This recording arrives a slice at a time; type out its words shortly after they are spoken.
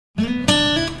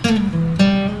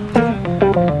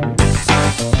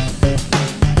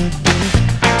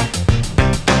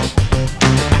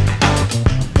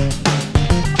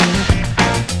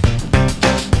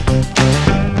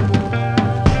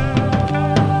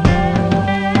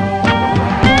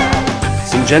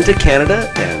Syngenta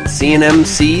Canada and C&M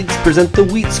Seeds present the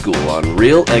Wheat School on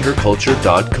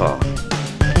RealAgriculture.com.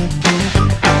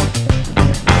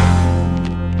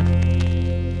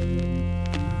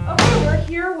 Okay, we're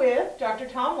here with Dr.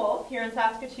 Tom Wolf here in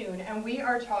Saskatoon, and we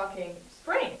are talking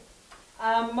spraying.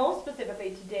 Most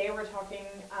specifically today, we're talking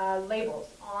labels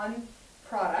on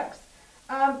products.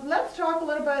 Let's talk a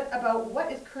little bit about what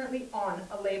is currently on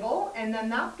a label, and then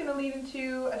that's going to lead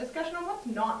into a discussion on what's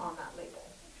not on that label.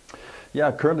 Yeah,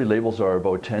 currently labels are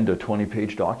about 10 to 20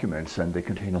 page documents, and they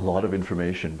contain a lot of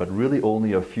information, but really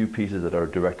only a few pieces that are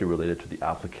directly related to the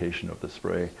application of the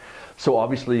spray. So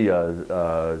obviously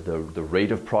the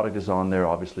rate of product is on there,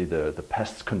 obviously the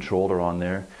pests controlled are on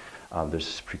there,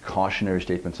 there's precautionary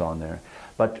statements on there,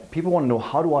 but people want to know,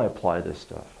 how do I apply this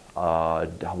stuff?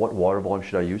 What water volume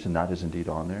should I use? And that is indeed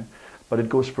on there. But it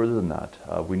goes further than that.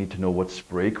 We need to know what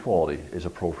spray quality is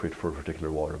appropriate for a particular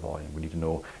water volume. We need to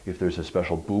know if there's a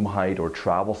special boom height or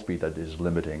travel speed that is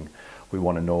limiting. We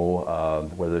want to know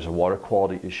whether there's a water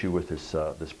quality issue with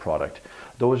this product.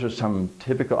 Those are some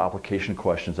typical application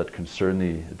questions that concern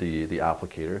the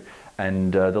applicator,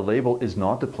 and the label is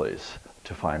not the place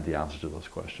to find the answer to those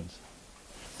questions.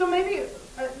 So maybe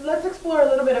let's explore a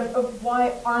little bit of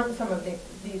why aren't some of these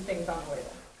things on the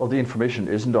label? Well, the information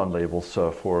isn't on labels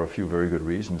for a few very good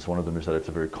reasons. One of them is that it's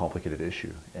a very complicated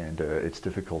issue, and it's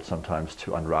difficult sometimes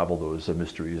to unravel those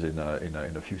mysteries in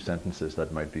a few sentences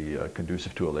that might be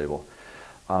conducive to a label.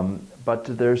 But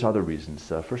there's other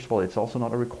reasons. First of all, it's also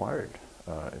not a required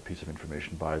piece of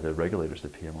information by the regulators, the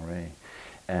PMRA.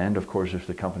 And of course, if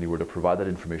the company were to provide that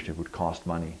information, it would cost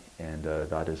money, and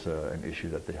that is an issue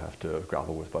that they have to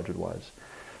grapple with budget-wise.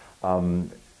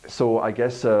 So I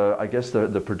guess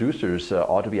the producers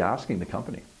ought to be asking the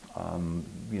company,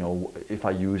 you know, if I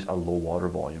use a low water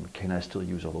volume, can I still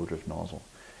use a low drift nozzle?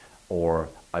 Or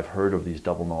I've heard of these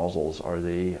double nozzles, are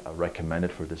they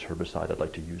recommended for this herbicide? I'd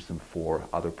like to use them for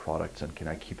other products, and can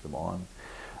I keep them on?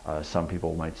 Some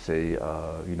people might say,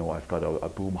 you know, I've got a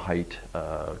boom height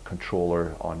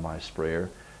controller on my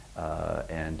sprayer,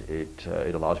 and it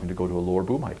allows me to go to a lower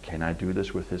boom height. Can I do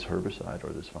this with this herbicide or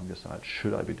this fungicide?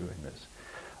 Should I be doing this?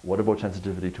 What about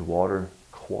sensitivity to water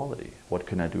quality? What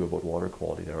can I do about water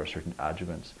quality? There are certain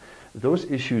adjuvants. Those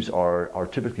issues are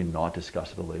typically not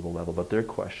discussed at the label level, but they're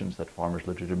questions that farmers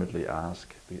legitimately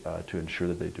ask to ensure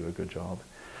that they do a good job.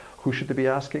 Who should they be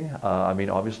asking? I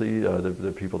mean, obviously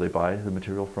the people they buy the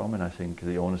material from, and I think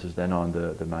the onus is then on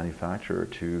the manufacturer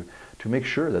to make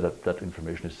sure that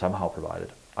information is somehow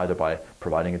provided, either by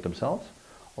providing it themselves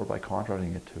or by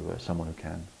contracting it to someone who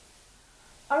can.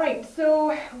 All right,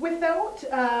 so without,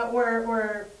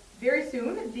 or very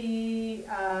soon, the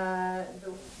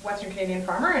Western Canadian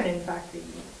farmer, and in fact the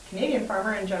Canadian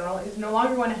farmer in general, is no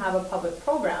longer going to have a public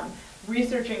program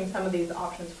researching some of these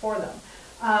options for them.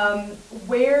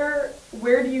 Where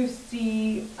do you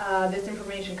see this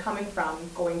information coming from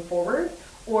going forward,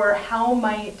 or how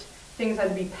might things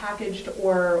either be packaged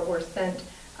or sent?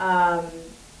 How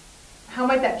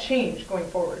might that change going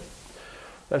forward?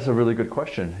 That's a really good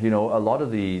question. You know, a lot of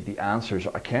the answers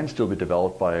can still be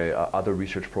developed by other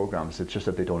research programs. It's just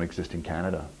that they don't exist in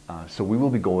Canada. So we will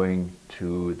be going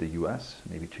to the US,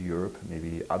 maybe to Europe,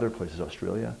 maybe other places,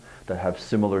 Australia, that have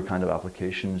similar kind of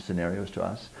application scenarios to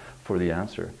us for the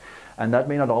answer. And that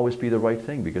may not always be the right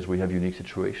thing, because we have unique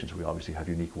situations. We obviously have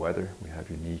unique weather, we have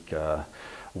unique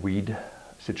weed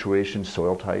situations,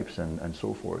 soil types, and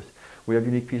so forth. We have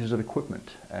unique pieces of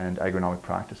equipment and agronomic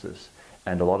practices.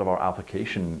 And a lot of our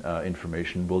application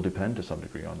information will depend to some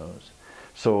degree on those.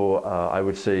 So I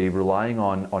would say relying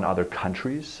on other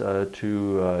countries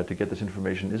to get this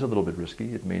information is a little bit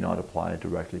risky. It may not apply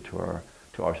directly to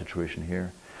our situation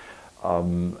here.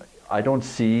 I don't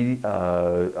see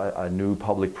a new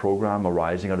public program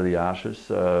arising out of the ashes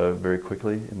very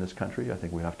quickly in this country. I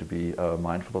think we have to be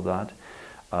mindful of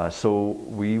that. So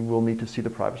we will need to see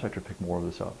the private sector pick more of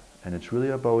this up. And it's really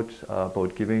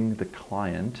about giving the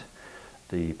client,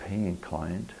 the paying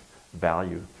client,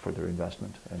 value for their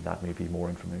investment, and that may be more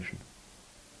information.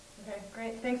 Okay,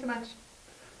 great. Thanks so much.